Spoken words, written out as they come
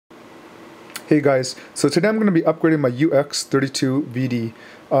Hey guys, so today I'm going to be upgrading my UX32VD.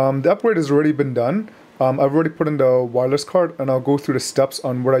 The upgrade has already been done. I've already put in the wireless card and I'll go through the steps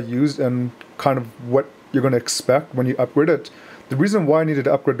on what I used and kind of what you're going to expect when you upgrade it. The reason why I needed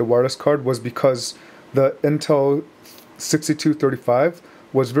to upgrade the wireless card was because the Intel 6235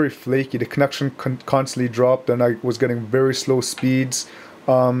 was very flaky. The connection constantly dropped and I was getting very slow speeds.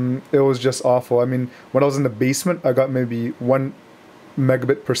 It was just awful. I mean, when I was in the basement, I got maybe 1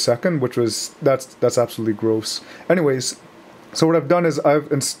 megabit per second, which was that's absolutely gross. Anyways, so what I've done is I've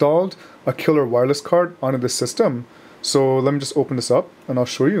installed a killer wireless card onto the system. So let me just open this up and I'll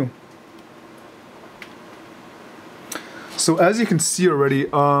show you. So as you can see already,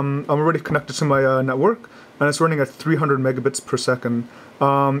 I'm already connected to my network and it's running at 300 megabits per second.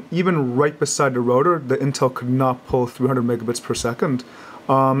 Even right beside the router, the Intel could not pull 300 megabits per second.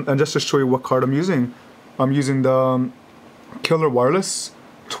 And just to show you what card I'm using the Killer Wireless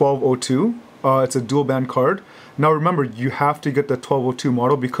 1202. It's a dual band card. Now remember, you have to get the 1202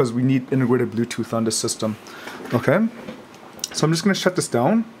 model because we need integrated Bluetooth on this system. Okay, so I'm just going to shut this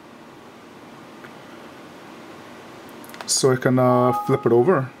down so I can flip it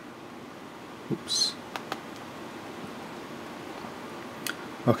over. Oops.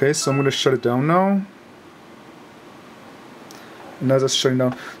 Okay, so I'm going to shut it down now. And as it's shutting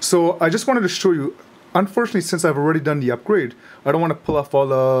down, so I just wanted to show you. Unfortunately, since I've already done the upgrade, I don't want to pull off all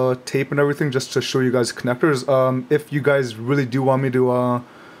the tape and everything just to show you guys connectors. If you guys really do want me to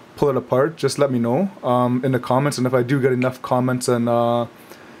pull it apart, just let me know in the comments. And if I do get enough comments and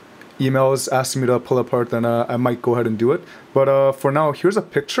emails asking me to pull apart, then I might go ahead and do it. But for now, here's a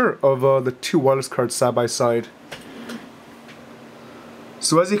picture of the two wireless cards side by side.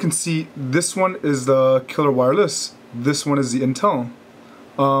 So as you can see, this one is the Killer Wireless. This one is the Intel.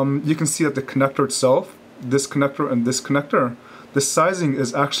 You can see that the connector itself, this connector and this connector, the sizing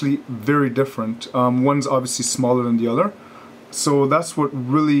is actually very different. One's obviously smaller than the other. So that's what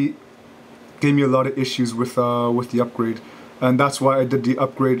really gave me a lot of issues with the upgrade. And that's why I did the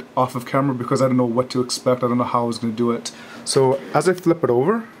upgrade off of camera, because I don't know what to expect. I don't know how I was going to do it. So as I flip it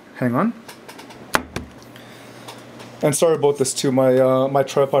over, hang on. And sorry about this too, my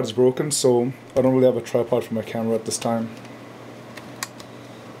tripod is broken, so I don't really have a tripod for my camera at this time.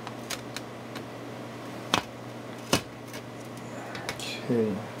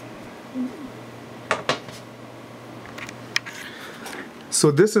 Okay.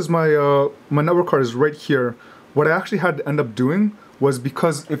 So this is my my network card is right here. What I actually had to end up doing was,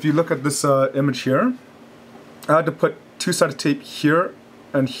 because if you look at this image here, I had to put two-sided tape here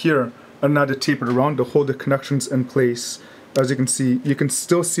and here, and I had to tape it around to hold the connections in place. As you can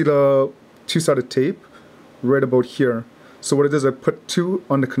still see the two-sided tape right about here. So what it is, I put two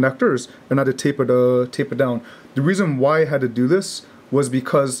on the connectors and I had to tape it down. The reason why I had to do this was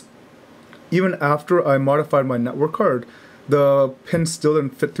because even after I modified my network card, the pin still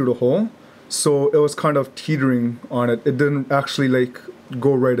didn't fit through the hole. So it was kind of teetering on it. It didn't actually like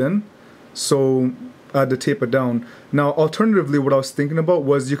go right in. So I had to tape it down. Now alternatively, what I was thinking about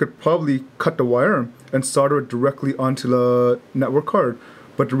was you could probably cut the wire and solder it directly onto the network card.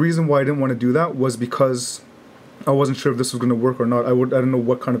 But the reason why I didn't want to do that was because I wasn't sure if this was going to work or not. I don't know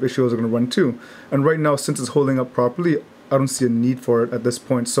what kind of issue I was going to run into. And right now, since it's holding up properly, I don't see a need for it at this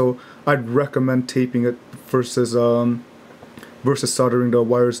point. So I'd recommend taping it versus soldering the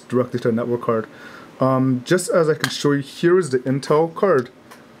wires directly to the network card. Just as I can show you, here is the Intel card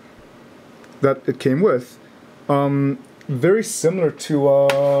that it came with. Very similar to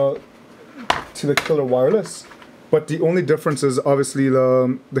the Killer Wireless, but the only difference is obviously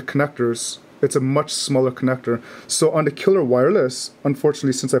the connectors. It's a much smaller connector. So on the Killer Wireless,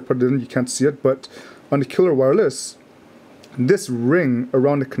 unfortunately, since I put it in, you can't see it, but on the Killer Wireless, this ring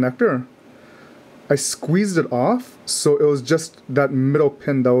around the connector, I squeezed it off, so it was just that middle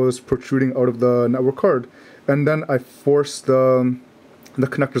pin that was protruding out of the network card, and then I forced the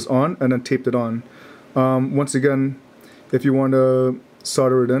connectors on and then taped it on. Once again, if you want to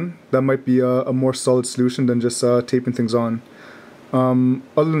solder it in, that might be a more solid solution than just taping things on.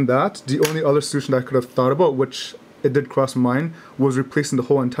 Other than that, the only other solution that I could have thought about, which it did cross my mind, was replacing the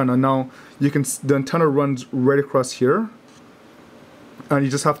whole antenna. Now the antenna runs right across here, and you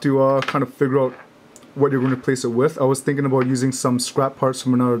just have to kind of figure out what you're going to replace it with. I was thinking about using some scrap parts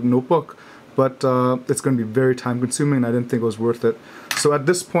from another notebook, but it's going to be very time consuming and I didn't think it was worth it. So at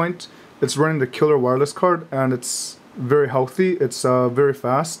this point, it's running the Killer Wireless card and it's very healthy, it's very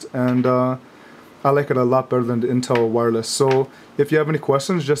fast, and I like it a lot better than the Intel Wireless. So if you have any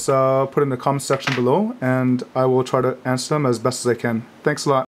questions, just put in the comment section below and I will try to answer them as best as I can. Thanks a lot.